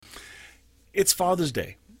It's Father's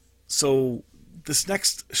Day. So this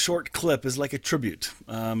next short clip is like a tribute,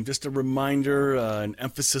 just a reminder, an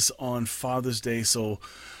emphasis on Father's Day. So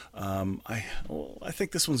I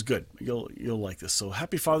think this one's good. You'll like this. So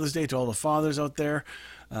happy Father's Day to all the fathers out there.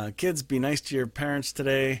 Kids, be nice to your parents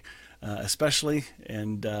today, especially.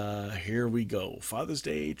 And here we go. Father's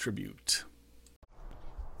Day tribute.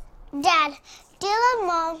 Dad, do you love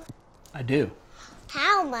Mom? I do.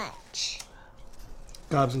 How much?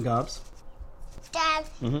 Gobs and gobs. Dad,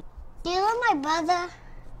 do you love my brother?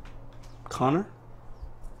 Connor?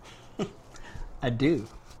 I do.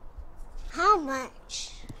 How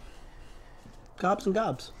much? Gobs and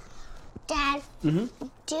gobs. Dad, do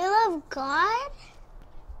you love God?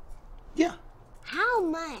 Yeah. How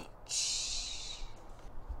much?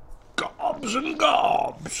 Gobs and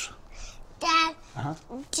gobs. Dad,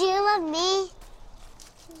 do you love me?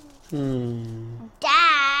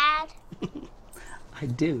 Dad, I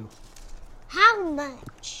do. how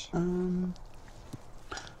much? I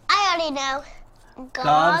already know.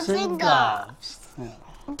 Gobs and gobs. Yeah.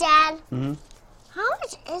 Dad, how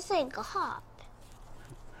much is a gob?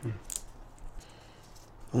 Well,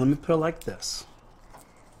 let me put it like this.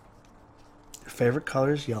 Your favorite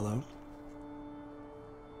color is yellow.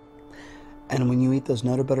 And when you eat those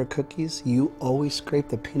Nutter Butter cookies, you always scrape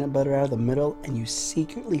the peanut butter out of the middle and you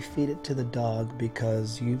secretly feed it to the dog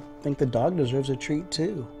because you think the dog deserves a treat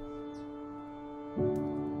too.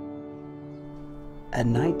 At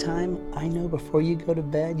nighttime, I know before you go to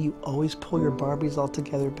bed, you always pull your Barbies all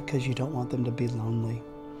together because you don't want them to be lonely.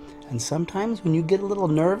 And sometimes when you get a little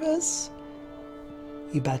nervous,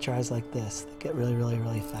 you bat your eyes like this. They get really, really,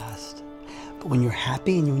 really fast. But when you're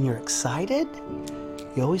happy and when you're excited,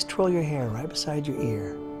 you always twirl your hair right beside your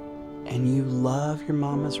ear. And you love your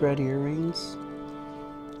mama's red earrings.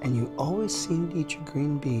 And you always seem to eat your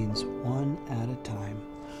green beans one at a time.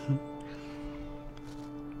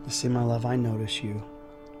 You see, my love, I notice you.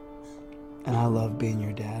 And I love being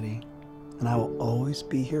your daddy. And I will always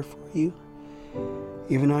be here for you.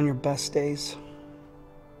 Even on your best days,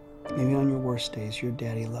 even on your worst days, your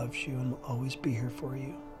daddy loves you and will always be here for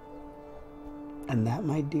you. And that,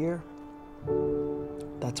 my dear,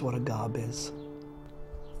 that's what a gob is.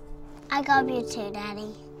 I gob you too,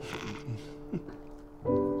 Daddy.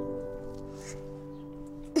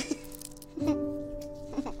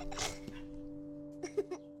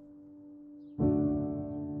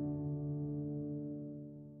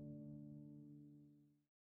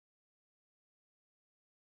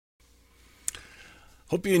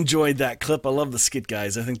 Hope you enjoyed that clip. I love the skit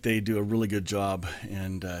guys. I think they do a really good job,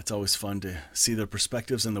 and it's always fun to see their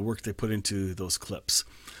perspectives and the work they put into those clips.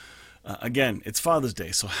 Again, it's Father's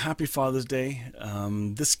Day, so happy Father's Day.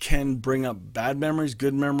 This can bring up bad memories,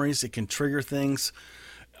 good memories. It can trigger things.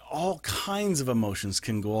 All kinds of emotions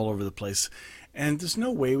can go all over the place, and there's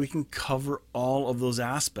no way we can cover all of those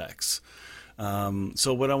aspects.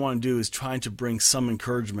 So what I want to do is trying to bring some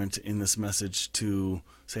encouragement in this message to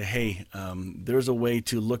say, hey, there's a way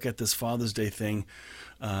to look at this Father's Day thing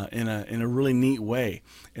in a really neat way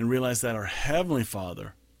and realize that our Heavenly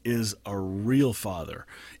Father is a real Father.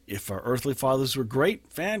 If our earthly fathers were great,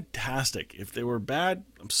 fantastic. If they were bad,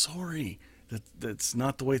 I'm sorry. That's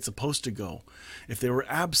not the way it's supposed to go. If they were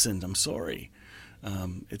absent, I'm sorry.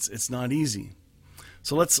 It's not easy.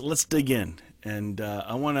 So let's dig in, and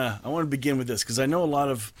I wanna begin with this because I know a lot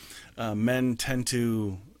of men tend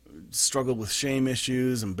to struggle with shame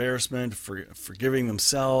issues, embarrassment, forgiving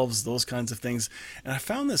themselves, those kinds of things. And I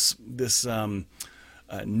found this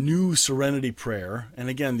new serenity prayer, and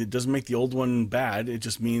again, it doesn't make the old one bad. It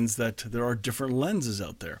just means that there are different lenses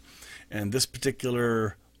out there, and this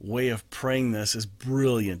particular way of praying this is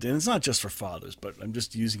brilliant. And it's not just for fathers, but I'm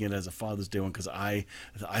just using it as a Father's Day one because I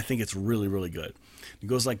think it's really, really good. It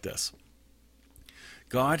goes like this.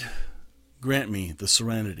 God, grant me the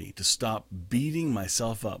serenity to stop beating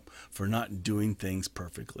myself up for not doing things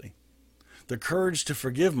perfectly. The courage to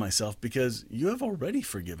forgive myself because you have already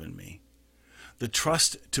forgiven me. The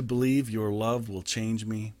trust to believe your love will change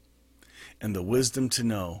me. And the wisdom to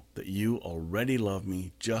know that you already love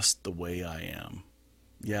me just the way I am.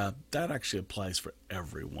 Yeah, that actually applies for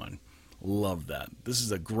everyone. Love that. This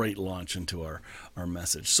is a great launch into our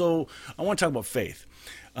message. So I want to talk about faith.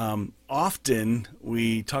 Often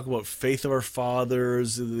we talk about faith of our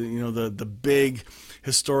fathers, the big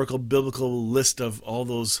historical biblical list of all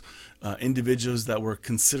those individuals that were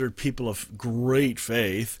considered people of great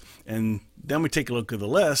faith. And then we take a look at the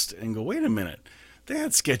list and go, wait a minute, they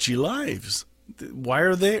had sketchy lives. Why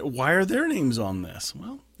are their names on this?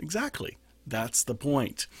 Well, exactly. That's the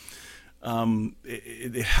point.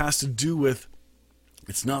 It has to do with,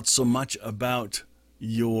 it's not so much about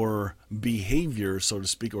your behavior, so to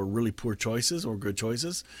speak, or really poor choices or good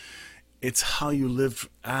choices. It's how you live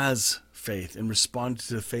as faith and respond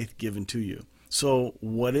to the faith given to you. So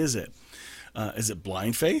what is it? Is it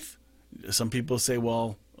blind faith? Some people say,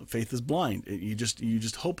 well, faith is blind. You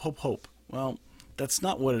just hope. Well, that's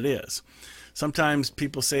not what it is. Sometimes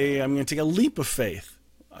people say, I'm going to take a leap of faith.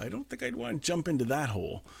 I don't think I'd want to jump into that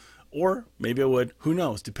hole. Or maybe I would. Who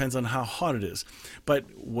knows? Depends on how hot it is. But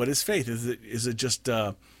what is faith? Is it just,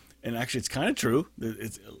 and actually it's kind of true.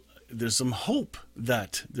 There's some hope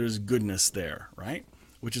that there's goodness there, right?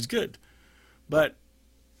 Which is good. But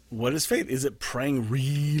what is faith? Is it praying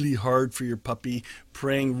really hard for your puppy,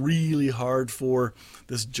 praying really hard for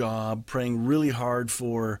this job, praying really hard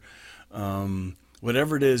for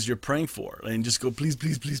whatever it is you're praying for, and just go, please,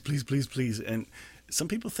 please, please, please, please, please. And some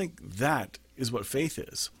people think that is what faith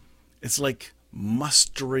is. It's like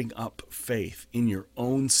mustering up faith in your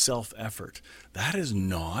own self-effort. That is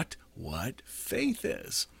not what faith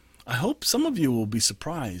is. I hope some of you will be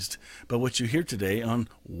surprised by what you hear today on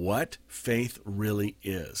what faith really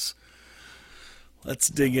is. Let's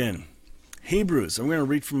dig in. Hebrews. I'm going to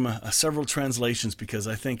read from several translations because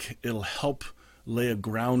I think it'll help lay a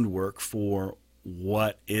groundwork for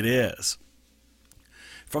what it is.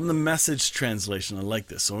 From the Message translation, I like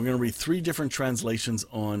this. So I'm going to read 3 different translations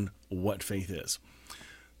on what faith is.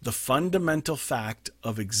 The fundamental fact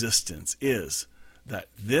of existence is that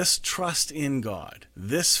this trust in God,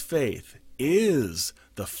 this faith, is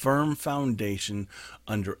the firm foundation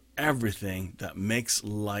under everything that makes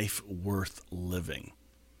life worth living.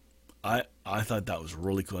 I thought that was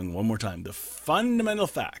really cool. And one more time. The fundamental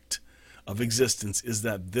fact of existence is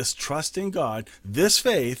that this trust in God, this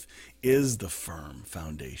faith, is the firm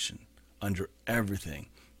foundation under everything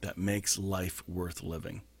that makes life worth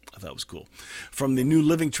living. I thought it was cool. From the New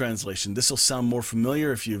Living Translation, this will sound more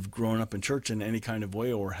familiar if you've grown up in church in any kind of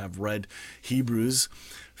way or have read Hebrews.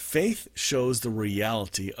 Faith shows the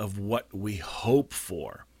reality of what we hope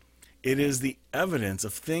for. It is the evidence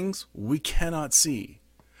of things we cannot see.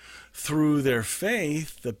 Through their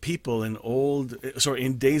faith, the people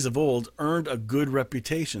in days of old earned a good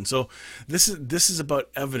reputation. So this is about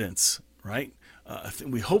evidence, right?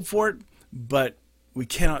 We hope for it, but we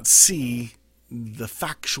cannot see the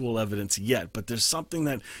factual evidence yet. But there's something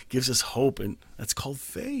that gives us hope, and that's called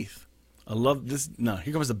faith. I love this. Now,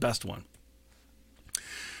 here comes the best one.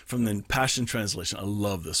 From the Passion Translation, I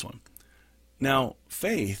love this one. Now,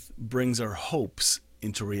 faith brings our hopes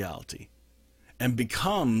into reality and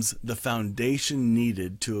becomes the foundation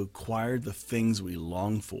needed to acquire the things we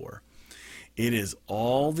long for. It is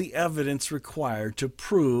all the evidence required to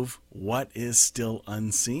prove what is still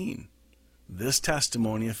unseen. This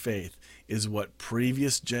testimony of faith is what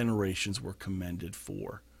previous generations were commended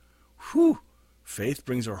for. Whew! Faith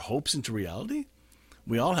brings our hopes into reality?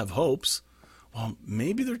 We all have hopes. Well,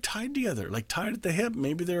 maybe they're tied together, like tied at the hip.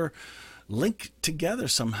 Maybe they're linked together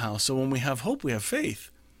somehow. So when we have hope, we have faith.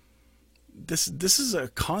 This is a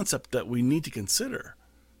concept that we need to consider.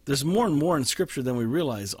 There's more and more in Scripture than we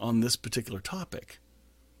realize on this particular topic.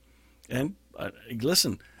 And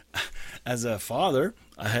listen, as a father,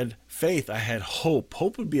 I had faith, I had hope.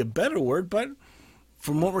 Hope would be a better word, but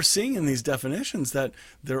from what we're seeing in these definitions, that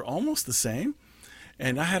they're almost the same.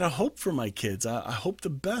 And I had a hope for my kids. I hope the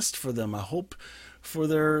best for them. I hope for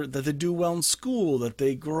that they do well in school, that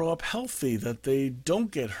they grow up healthy, that they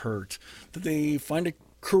don't get hurt, that they find a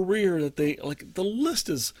career, that they the list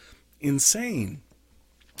is insane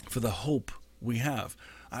for the hope we have.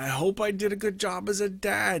 I hope I did a good job as a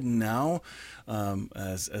dad now,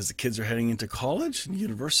 as the kids are heading into college and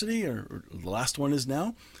university, or the last one is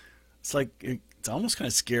now. It's like it's almost kind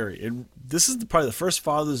of scary. This is probably the first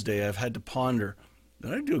Father's Day I've had to ponder: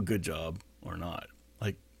 did I do a good job or not?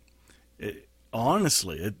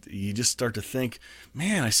 Honestly, you just start to think,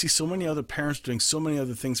 man, I see so many other parents doing so many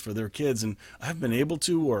other things for their kids, and I haven't been able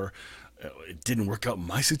to, or it didn't work out in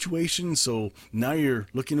my situation, so now you're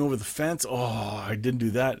looking over the fence. Oh, I didn't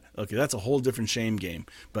do that. Okay, that's a whole different shame game.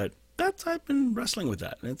 But I've been wrestling with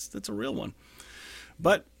that. That's a real one.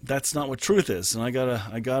 But that's not what truth is, and I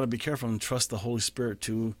gotta be careful and trust the Holy Spirit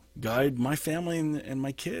to guide my family and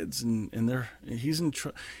my kids, and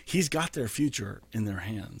He's got their future in their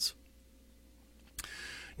hands.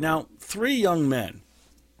 Now, 3 young men.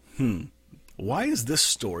 Why is this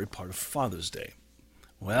story part of Father's Day?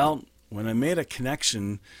 Well, when I made a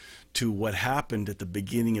connection to what happened at the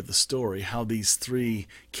beginning of the story, how these 3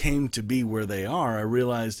 came to be where they are, I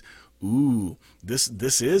realized, ooh, this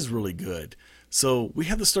is really good. So we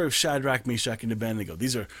have the story of Shadrach, Meshach, and Abednego.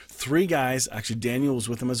 These are three guys. Actually, Daniel was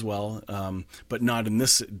with them as well, but not in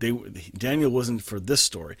this. Daniel wasn't for this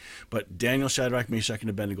story, but Daniel, Shadrach, Meshach, and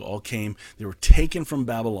Abednego all came. They were taken from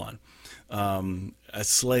Babylon as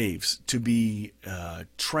slaves to be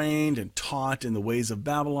trained and taught in the ways of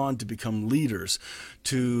Babylon, to become leaders,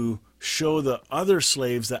 to show the other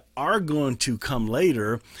slaves that are going to come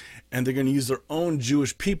later, and they're going to use their own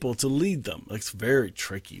Jewish people to lead them. It's very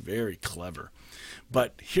tricky, very clever.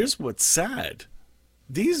 But here's what's sad.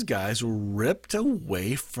 These guys were ripped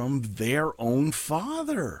away from their own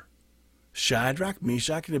father. Shadrach,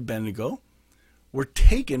 Meshach, and Abednego were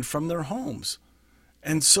taken from their homes.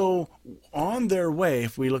 And so on their way,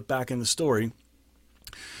 if we look back in the story,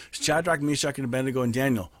 Shadrach, Meshach, and Abednego and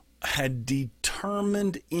Daniel had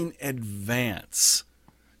determined in advance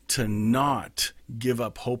to not give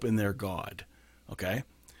up hope in their God. Okay?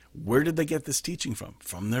 Where did they get this teaching from?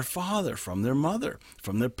 From their father, from their mother,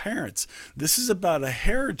 from their parents. This is about a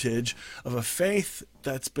heritage of a faith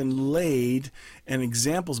that's been laid, and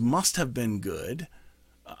examples must have been good,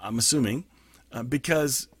 I'm assuming,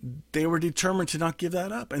 because they were determined to not give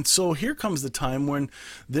that up. And so here comes the time when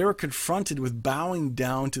they're confronted with bowing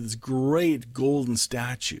down to this great golden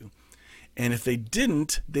statue. And if they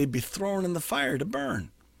didn't, they'd be thrown in the fire to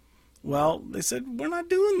burn. Well, they said, we're not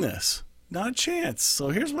doing this. Not a chance. So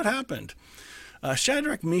here's what happened.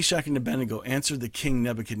 Shadrach, Meshach, and Abednego answered the king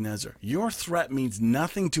Nebuchadnezzar, your threat means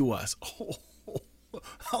nothing to us.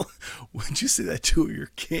 Oh, would you say that to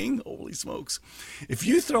your king? Holy smokes. If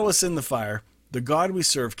you throw us in the fire, the God we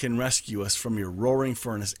serve can rescue us from your roaring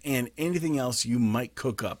furnace and anything else you might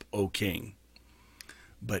cook up, O king.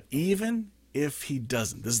 But even if he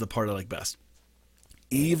doesn't, this is the part I like best,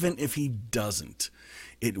 even if he doesn't,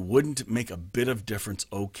 it wouldn't make a bit of difference,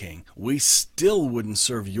 O king. We still wouldn't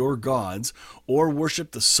serve your gods or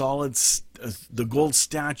worship the gold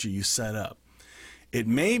statue you set up. It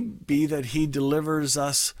may be that he delivers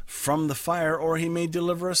us from the fire, or he may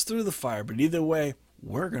deliver us through the fire. But either way,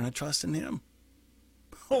 we're going to trust in him.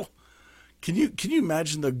 Oh, can you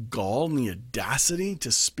imagine the gall and the audacity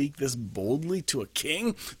to speak this boldly to a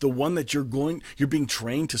king, the one that you're being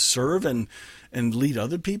trained to serve and lead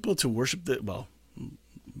other people to worship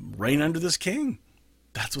reign under this king?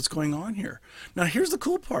 That's what's going on here. Now, here's the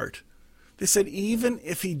cool part. They said, even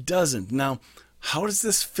if he doesn't. Now, how does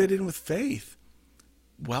this fit in with faith?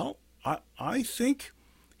 Well, I think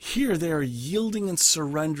here they are yielding and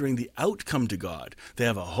surrendering the outcome to God. They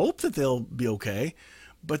have a hope that they'll be okay,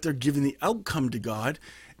 but they're giving the outcome to God,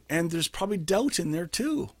 and there's probably doubt in there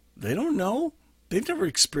too. They don't know. They've never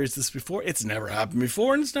experienced this before. It's never happened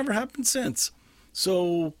before, and it's never happened since.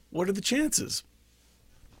 So what are the chances?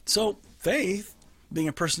 So faith, being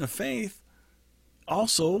a person of faith,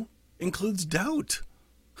 also includes doubt.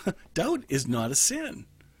 Doubt is not a sin.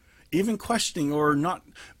 Even questioning or not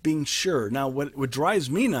being sure. Now, what drives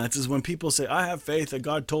me nuts is when people say, I have faith that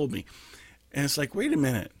God told me. And it's like, wait a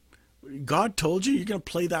minute. God told you? You're going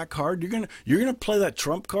to play that card? You're going to play that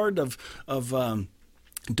trump card of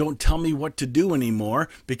don't tell me what to do anymore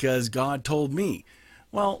because God told me.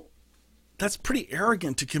 Well, that's pretty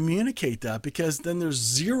arrogant to communicate that, because then there's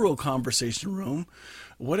zero conversation room.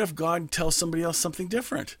 What if God tells somebody else something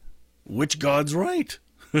different? Which God's right?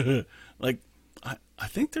 I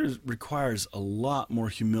think there requires a lot more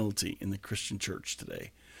humility in the Christian church today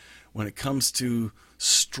when it comes to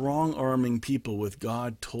strong-arming people with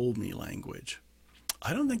God told me language.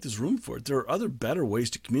 I don't think there's room for it. There are other better ways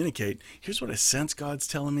to communicate. Here's what I sense God's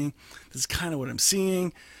telling me. This is kind of what I'm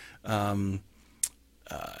seeing.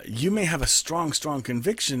 You may have a strong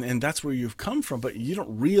conviction, and that's where you've come from, but you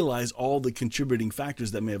don't realize all the contributing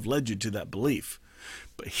factors that may have led you to that belief.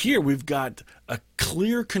 But here we've got a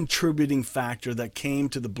clear contributing factor that came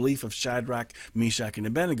to the belief of Shadrach, Meshach, and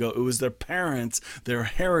Abednego. It was their parents, their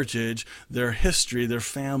heritage, their history, their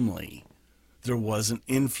family. There was an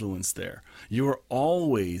influence there. You are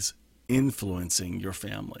always influencing your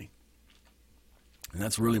family. And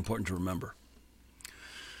that's really important to remember.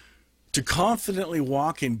 To confidently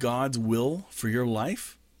walk in God's will for your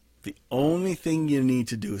life, the only thing you need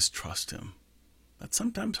to do is trust him. That's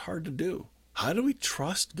sometimes hard to do. How do we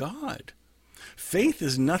trust God? Faith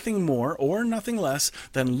is nothing more or nothing less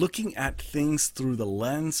than looking at things through the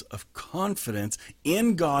lens of confidence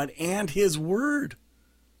in God and his word.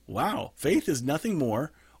 Wow. Faith is nothing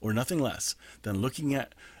more or nothing less than looking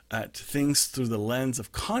at things through the lens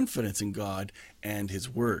of confidence in God and his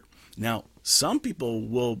word. Now, some people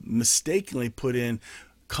will mistakenly put in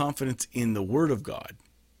confidence in the word of God.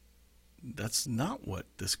 That's not what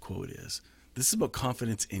this quote is. This is about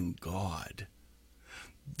confidence in God.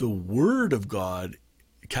 The word of God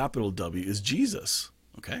capital W, is Jesus.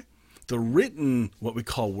 Okay? The written, what we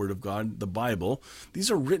call Word of God, the Bible, these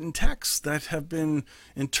are written texts that have been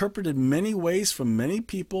interpreted many ways from many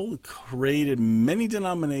people, created many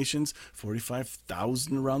denominations,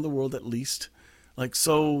 45,000 around the world at least. Like,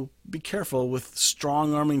 so be careful with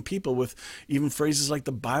strong-arming people with even phrases like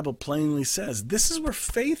the Bible plainly says. This is where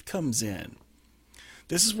faith comes in.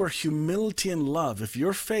 This is where humility and love, if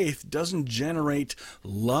your faith doesn't generate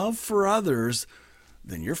love for others,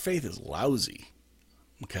 then your faith is lousy.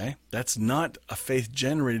 Okay? That's not a faith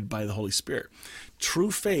generated by the Holy Spirit.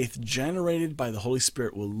 True faith generated by the Holy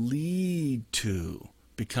Spirit will lead to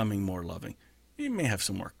becoming more loving. You may have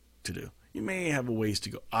some work to do. You may have a ways to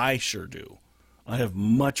go. I sure do. I have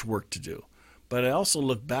much work to do. But I also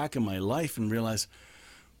look back in my life and realize,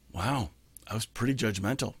 wow, I was pretty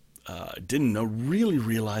judgmental. Didn't really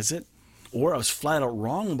realize it, or I was flat out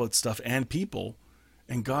wrong about stuff and people.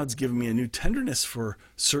 And God's given me a new tenderness for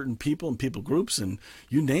certain people and people groups, and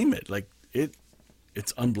you name it. Like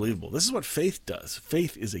it's unbelievable. This is what faith does.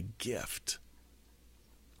 Faith is a gift.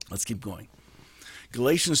 Let's keep going.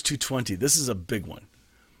 Galatians 2:20. This is a big one.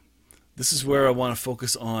 This is where I want to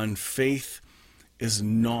focus on. Faith is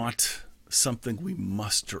not something we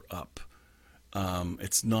muster up.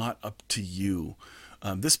 It's not up to you.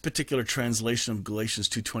 This particular translation of Galatians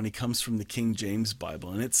 2:20 comes from the King James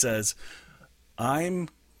Bible, and it says, I'm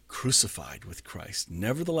crucified with Christ.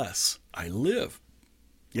 Nevertheless, I live.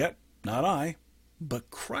 Yet not I, but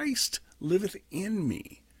Christ liveth in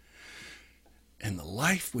me. And the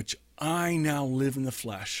life which I now live in the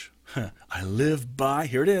flesh, I live by,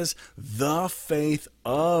 here it is, the faith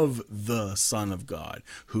of the Son of God,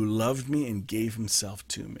 who loved me and gave himself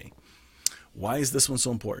to me. Why is this one so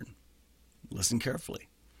important? Listen carefully.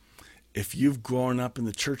 If you've grown up in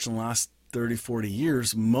the church in the last 30, 40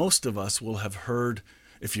 years, most of us will have heard,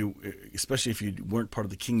 especially if you weren't part of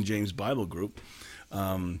the King James Bible group,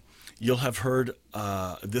 you'll have heard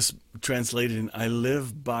this translated in, I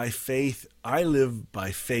live by faith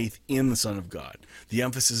in the Son of God. The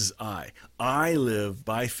emphasis is I live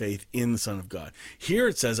by faith in the Son of God. Here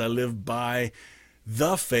it says I live by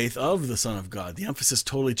the faith of the Son of God. The emphasis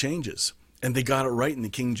totally changes. And they got it right in the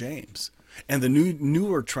King James. And the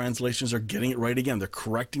newer translations are getting it right again. They're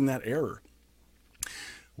correcting that error.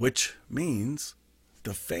 Which means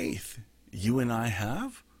the faith you and I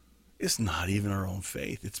have is not even our own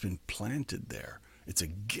faith. It's been planted there. It's a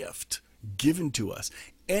gift given to us.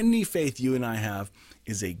 Any faith you and I have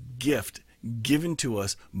is a gift given to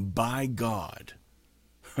us by God.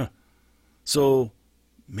 So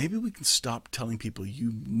maybe we can stop telling people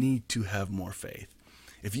you need to have more faith.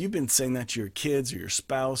 If you've been saying that to your kids or your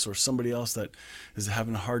spouse or somebody else that is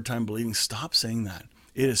having a hard time believing, stop saying that.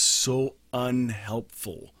 It is so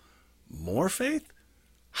unhelpful. More faith?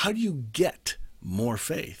 How do you get more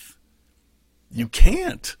faith? You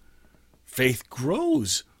can't. Faith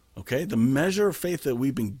grows. Okay? The measure of faith that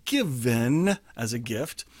we've been given as a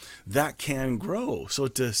gift, that can grow. So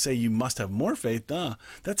to say you must have more faith,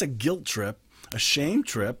 that's a guilt trip, a shame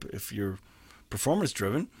trip if you're performance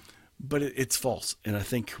driven. But it's false, and I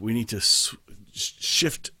think we need to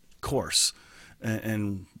shift course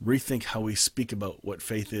and rethink how we speak about what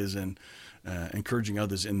faith is and encouraging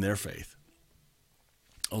others in their faith.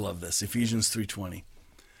 I love this. Ephesians 3:20.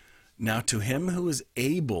 Now to him who is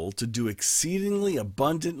able to do exceedingly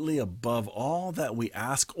abundantly above all that we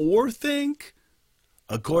ask or think,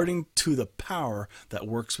 according to the power that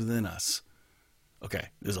works within us. Okay,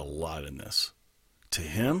 there's a lot in this. To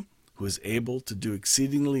him who is able to do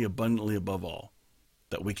exceedingly abundantly above all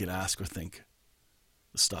that we could ask or think.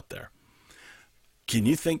 Let's stop there. Can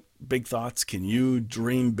you think big thoughts? Can you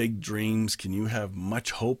dream big dreams? Can you have much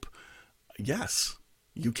hope? Yes,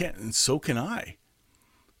 you can, and so can I.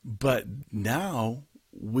 But now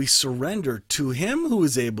we surrender to him who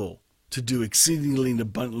is able to do exceedingly and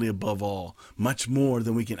abundantly above all, much more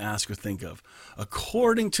than we can ask or think of,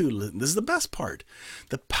 according to, this is the best part,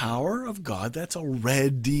 the power of God that's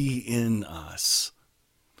already in us.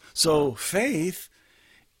 So faith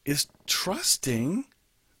is trusting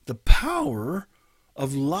the power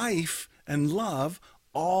of life and love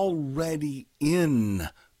already in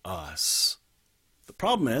us. The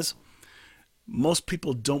problem is, most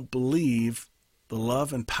people don't believe the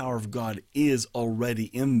love and power of God is already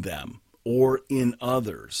in them or in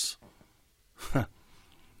others.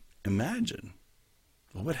 Imagine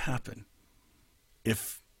what would happen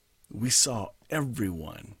if we saw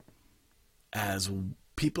everyone as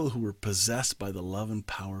people who were possessed by the love and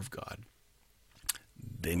power of God.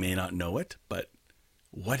 They may not know it, but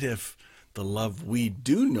what if the love we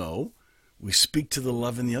do know, we speak to the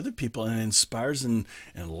love in the other people and it inspires and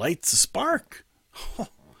lights a spark?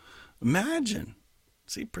 Imagine.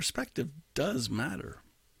 See, perspective does matter.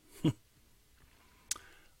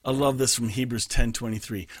 I love this from Hebrews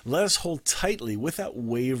 10:23. Let us hold tightly without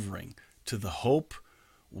wavering to the hope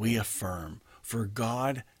we affirm, for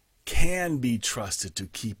God can be trusted to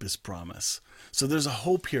keep his promise. So there's a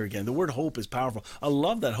hope here again. The word hope is powerful. I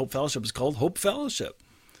love that Hope Fellowship is called Hope Fellowship.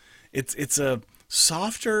 It's a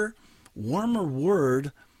softer, warmer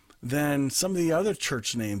word than some of the other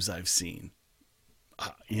church names I've seen.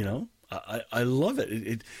 I love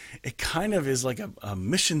it. It kind of is like a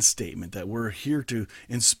mission statement that we're here to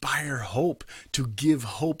inspire hope, to give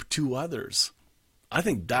hope to others. I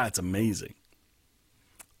think that's amazing.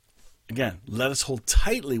 Again, let us hold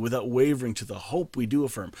tightly without wavering to the hope we do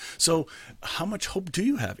affirm. So how much hope do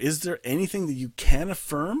you have? Is there anything that you can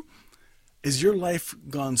affirm? Is your life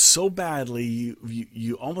gone so badly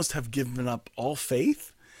you almost have given up all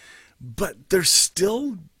faith, but there's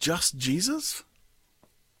still just Jesus?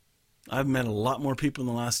 I've met a lot more people in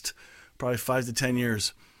the last probably 5 to 10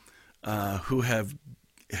 years who have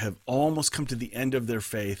almost come to the end of their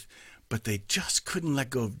faith, but they just couldn't let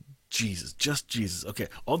go of Jesus, just Jesus. Okay,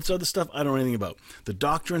 all this other stuff I don't know anything about. The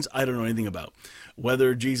doctrines I don't know anything about.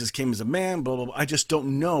 Whether Jesus came as a man, blah, blah, blah, I just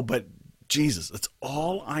don't know, but Jesus, that's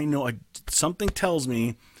all I know. Something tells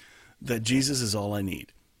me that Jesus is all I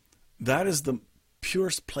need. That is the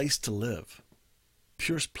purest place to live,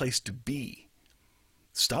 purest place to be.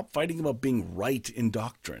 Stop fighting about being right in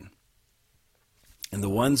doctrine. And the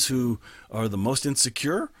ones who are the most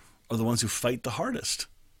insecure are the ones who fight the hardest.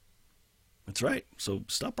 That's right. So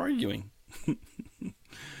stop arguing.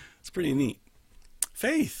 It's pretty neat.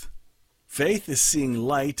 Faith. Faith is seeing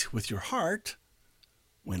light with your heart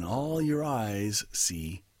when all your eyes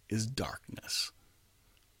see is darkness.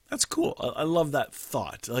 That's cool. I love that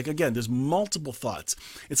thought. Like, again, there's multiple thoughts.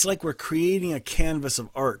 It's like we're creating a canvas of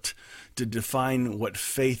art to define what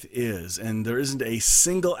faith is. And there isn't a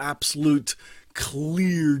single absolute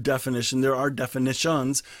clear definition. There are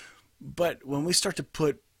definitions. But when we start to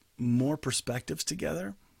put more perspectives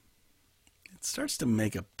together, it starts to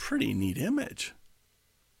make a pretty neat image.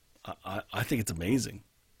 I think it's amazing.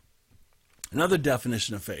 Another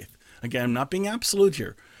definition of faith. Again, I'm not being absolute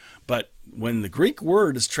here. But when the Greek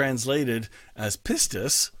word is translated as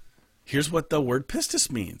pistis, here's what the word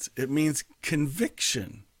pistis means. It means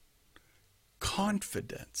conviction,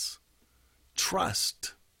 confidence,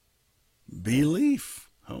 trust,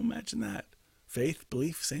 belief. Oh, imagine that. Faith,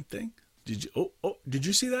 belief, same thing. Did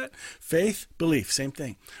you see that? Faith, belief, same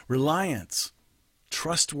thing. Reliance,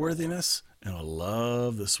 trustworthiness, and I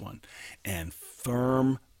love this one, and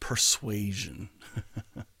firm persuasion.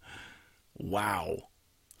 Wow.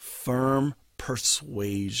 Firm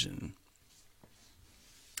persuasion.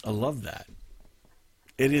 I love that.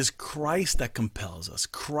 It is Christ that compels us,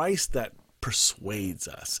 Christ that persuades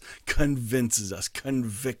us, convinces us,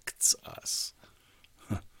 convicts us.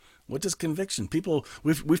 What does conviction? People,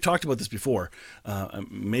 we've talked about this before.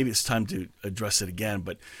 Maybe it's time to address it again.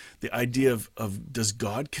 But the idea of does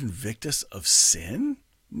God convict us of sin?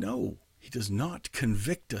 No, he does not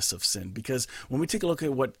convict us of sin. Because when we take a look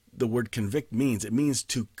at what the word convict means, it means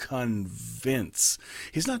to convince.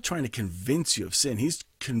 He's not trying to convince you of sin. He's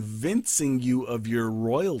convincing you of your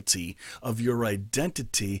royalty, of your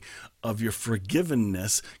identity, of your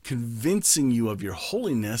forgiveness, convincing you of your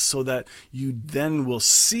holiness so that you then will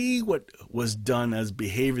see what was done as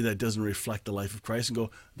behavior that doesn't reflect the life of Christ and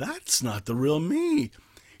go, that's not the real me.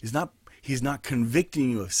 He's not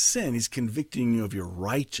convicting you of sin. He's convicting you of your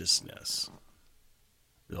righteousness.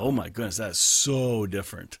 Oh my goodness, that's so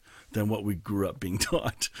different than what we grew up being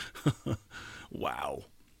taught. Wow.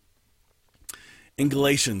 In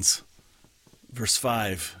Galatians, verse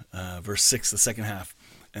 5, verse 6, the second half,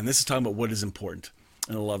 and this is talking about what is important.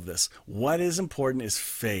 And I love this. What is important is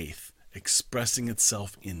faith expressing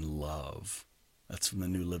itself in love. That's from the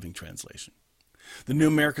New Living Translation. The New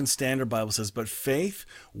American Standard Bible says, but faith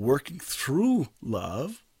working through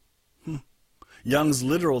love. Young's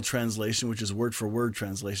literal translation, which is word for word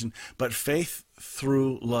translation, but faith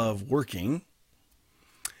through love working.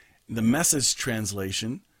 The Message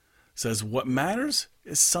translation says, what matters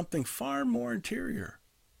is something far more interior.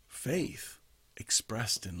 Faith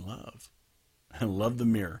expressed in love. I love the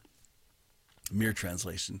Mirror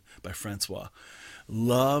translation by Francois.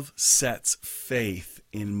 Love sets faith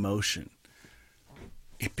in motion.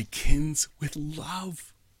 It begins with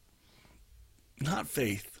love, not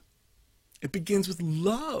faith. It begins with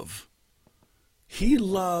love. He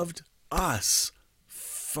loved us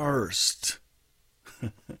first.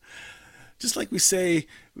 Just like we say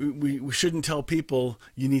we shouldn't tell people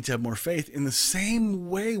you need to have more faith, in the same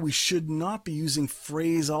way we should not be using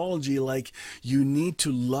phraseology like you need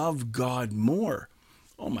to love God more.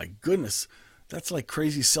 Oh my goodness, that's like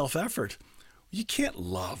crazy self-effort. You can't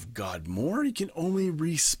love God more. You can only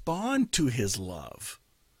respond to his love.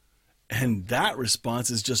 And that response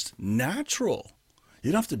is just natural.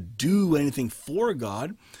 You don't have to do anything for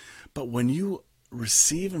God, but when you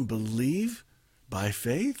receive and believe by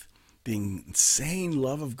faith, the insane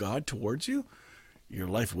love of God towards you, your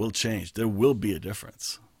life will change. There will be a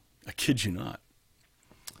difference. I kid you not.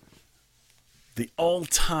 The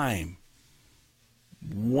all-time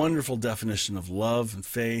wonderful definition of love and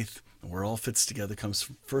faith, and where it all fits together, comes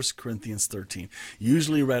from 1 Corinthians 13.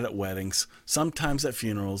 Usually read at weddings, sometimes at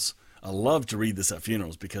funerals. I love to read this at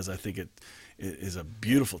funerals because I think it is a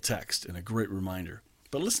beautiful text and a great reminder.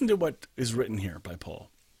 But listen to what is written here by Paul.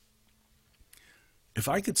 If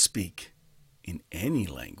I could speak in any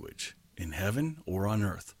language, in heaven or on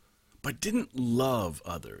earth, but didn't love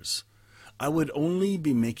others, I would only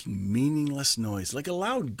be making meaningless noise, like a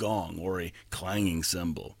loud gong or a clanging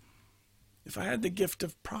cymbal. If I had the gift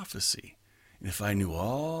of prophecy, and if I knew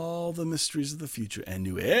all the mysteries of the future and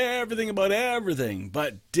knew everything about everything,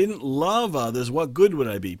 but didn't love others, what good would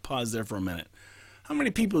I be? Pause there for a minute. How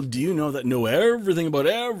many people do you know that know everything about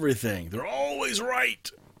everything? They're always right.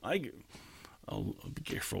 I'll be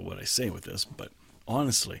careful what I say with this, but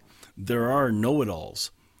honestly, there are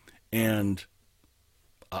know-it-alls. And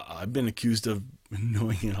I've been accused of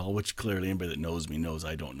knowing it all, which clearly anybody that knows me knows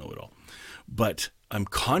I don't know it all. But I'm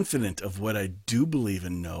confident of what I do believe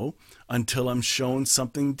and know until I'm shown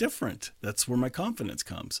something different. That's where my confidence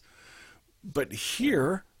comes. But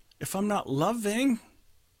here, if I'm not loving,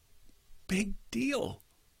 big deal.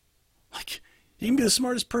 Like, you can be the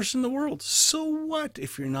smartest person in the world. So what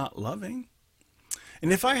if you're not loving?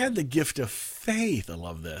 And if I had the gift of faith, I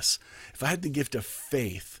love this. If I had the gift of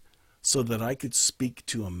faith so that I could speak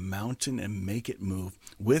to a mountain and make it move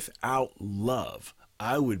without love,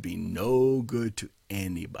 I would be no good to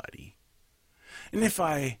anybody. And if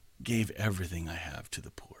I gave everything I have to the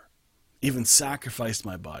poor, even sacrificed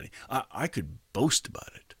my body, I could boast about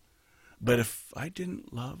it. But if I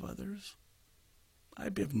didn't love others,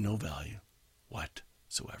 I'd be of no value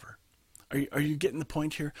whatsoever. Are you getting the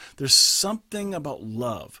point here? There's something about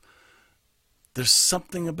love. There's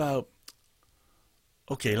something about,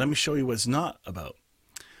 okay, let me show you what it's not about.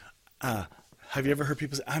 Have you ever heard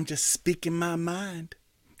people say, I'm just speaking my mind.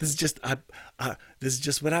 This is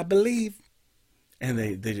just what I believe. And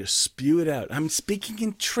they just spew it out. I'm speaking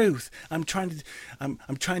in truth. I'm trying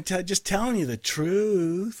to just telling you the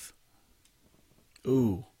truth.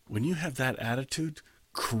 Ooh, when you have that attitude,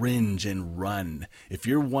 cringe and run. If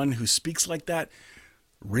you're one who speaks like that,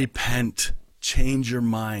 repent, change your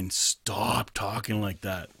mind, stop talking like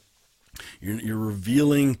that. You're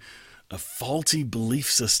revealing a faulty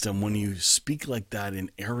belief system when you speak like that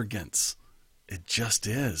in arrogance. It just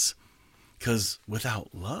is. Because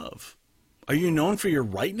without love, are you known for your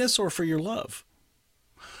rightness or for your love?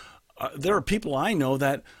 There are people I know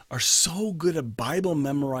that are so good at Bible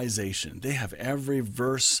memorization. They have every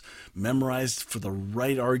verse memorized for the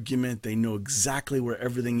right argument. They know exactly where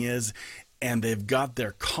everything is. And they've got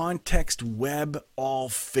their context web all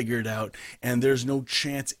figured out. And there's no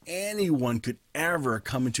chance anyone could ever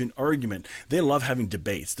come into an argument. They love having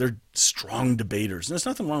debates. They're strong debaters. And there's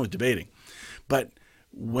nothing wrong with debating. But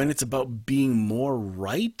when it's about being more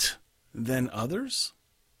right than others,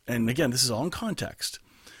 and again, this is all in context,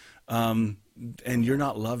 and you're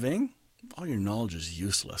not loving, all your knowledge is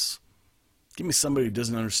useless. Give me somebody who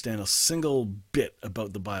doesn't understand a single bit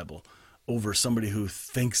about the Bible over somebody who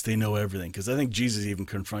thinks they know everything. Because I think Jesus even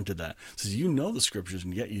confronted that. He says, you know the scriptures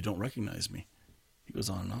and yet you don't recognize me. He goes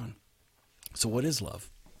on and on. So what is love?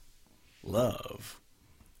 Love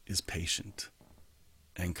is patient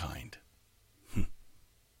and kind.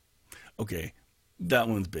 Okay, that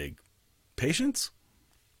one's big. Patience?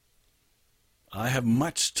 I have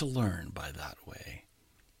much to learn by that way.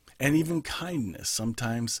 And even kindness.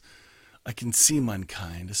 Sometimes I can seem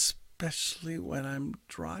unkind, especially when I'm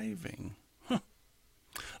driving.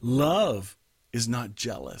 Love is not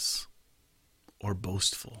jealous or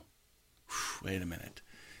boastful. Wait a minute.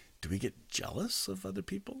 Do we get jealous of other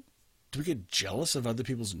people? Do we get jealous of other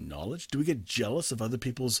people's knowledge? Do we get jealous of other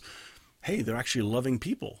people's, hey, they're actually loving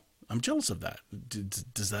people? I'm jealous of that.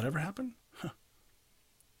 Does that ever happen?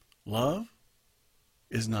 Love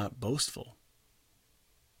is not boastful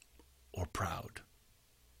or proud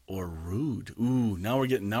or rude. Ooh, now we're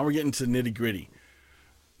getting to nitty-gritty.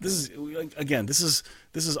 This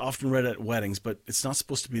is often read at weddings, but it's not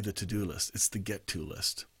supposed to be the to-do list. It's the get-to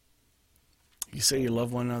list. you say you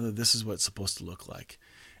love one another, this is what it's supposed to look like.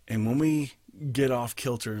 And when we get off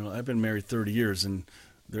kilter, and I've been married 30 years, and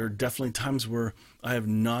there are definitely times where I have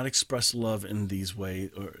not expressed love in these ways,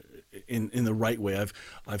 or in the right way.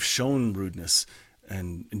 I've shown rudeness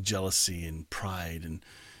and jealousy and pride,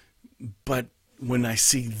 but when I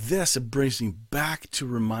see this, it brings me back to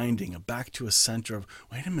reminding, back to a center of,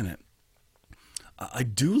 wait a minute, I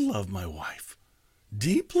do love my wife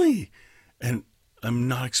deeply, and I'm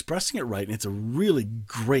not expressing it right. And it's a really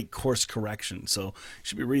great course correction. So you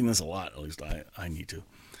should be reading this a lot. At least I need to.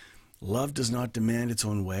 Love does not demand its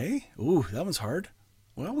own way. Ooh, that one's hard.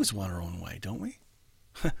 We always want our own way, don't we?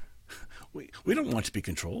 We don't want to be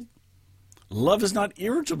controlled. Love is not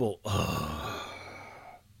irritable.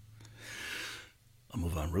 I'll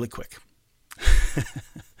move on really quick.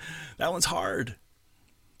 That one's hard.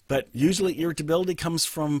 But usually irritability comes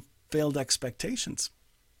from failed expectations.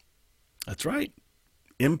 That's right.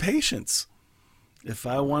 Impatience. If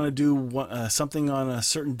I want to do something on a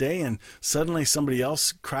certain day and suddenly somebody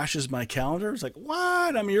else crashes my calendar, it's like,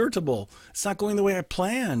 what? I'm irritable. It's not going the way I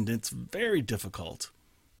planned. It's very difficult.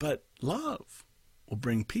 But love will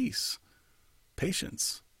bring peace,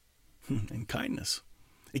 patience, and kindness.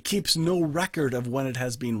 It keeps no record of when it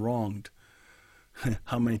has been wronged.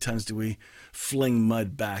 How many times do we fling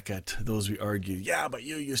mud back at those we argue? Yeah, but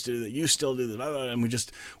you used to do that. You still do that. And we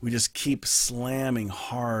just keep slamming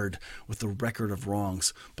hard with the record of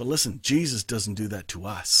wrongs. But listen, Jesus doesn't do that to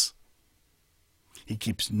us. He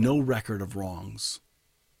keeps no record of wrongs.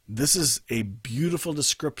 This is a beautiful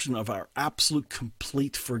description of our absolute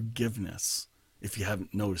complete forgiveness, if you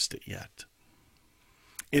haven't noticed it yet.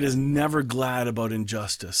 It is never glad about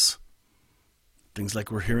injustice. Things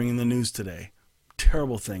like we're hearing in the news today.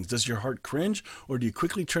 Terrible things. Does your heart cringe, or do you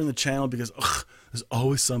quickly turn the channel because there's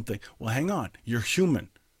always something? Well, hang on. You're human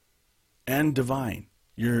and divine.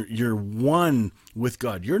 You're one with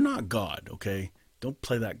God. You're not God, okay? Don't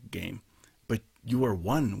play that game. But you are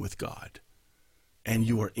one with God, and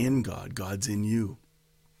you are in God. God's in you.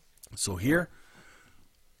 So here,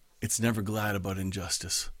 it's never glad about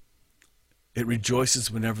injustice. It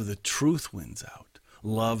rejoices whenever the truth wins out.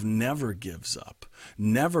 Love never gives up,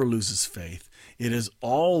 never loses faith. It is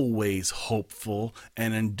always hopeful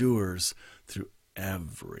and endures through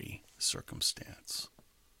every circumstance.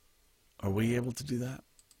 Are we able to do that?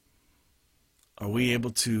 Are we able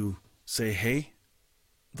to say, hey,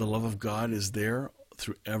 the love of God is there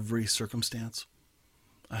through every circumstance?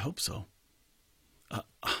 I hope so.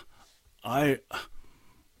 I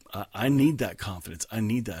need that confidence. I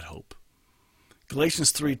need that hope.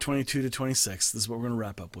 Galatians 3:22-26, this is what we're going to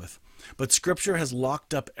wrap up with. But Scripture has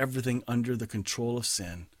locked up everything under the control of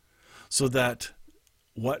sin, so that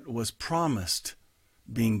what was promised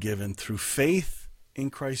being given through faith in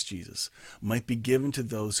Christ Jesus might be given to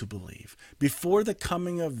those who believe. Before the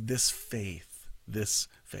coming of this faith,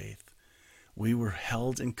 we were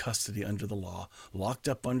held in custody under the law, locked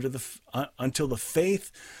up under until the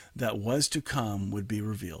faith that was to come would be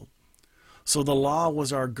revealed. So the law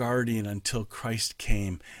was our guardian until Christ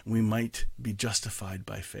came, and we might be justified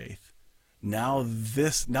by faith. Now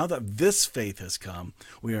that this faith has come,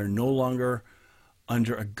 we are no longer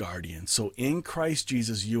under a guardian. So in Christ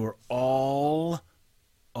Jesus, you are all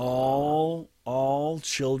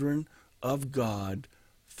children of God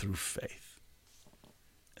through faith.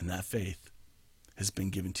 And that faith has been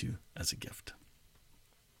given to you as a gift.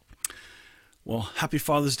 Well, happy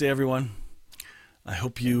Father's Day, everyone. I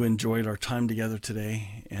hope you enjoyed our time together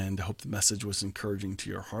today, and I hope the message was encouraging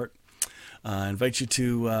to your heart. I invite you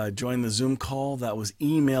to join the Zoom call that was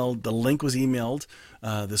emailed. The link was emailed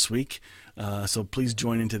this week, so please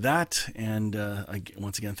join into that. And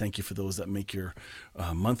once again, thank you for those that make your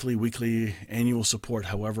monthly, weekly, annual support,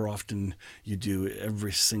 however often you do.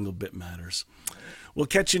 Every single bit matters. We'll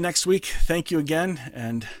catch you next week. Thank you again,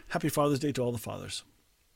 and happy Father's Day to all the fathers.